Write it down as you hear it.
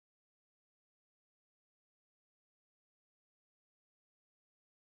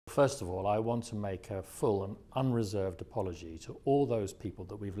First of all, I want to make a full and unreserved apology to all those people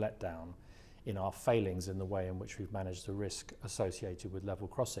that we've let down in our failings in the way in which we've managed the risk associated with level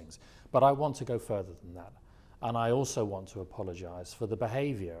crossings. But I want to go further than that. And I also want to apologise for the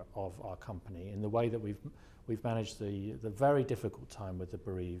behaviour of our company in the way that we've managed the very difficult time with the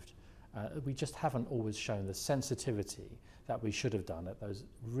bereaved. We just haven't always shown the sensitivity that we should have done at those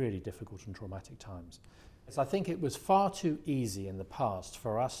really difficult and traumatic times. I think it was far too easy in the past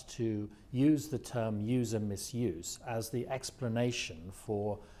for us to use the term user misuse as the explanation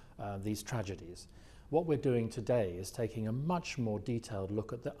for these tragedies. What we're doing today is taking a much more detailed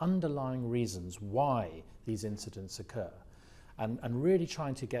look at the underlying reasons why these incidents occur, and really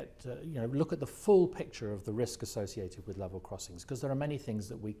trying to get look at the full picture of the risk associated with level crossings, because there are many things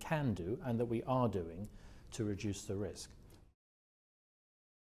that we can do and that we are doing to reduce the risk.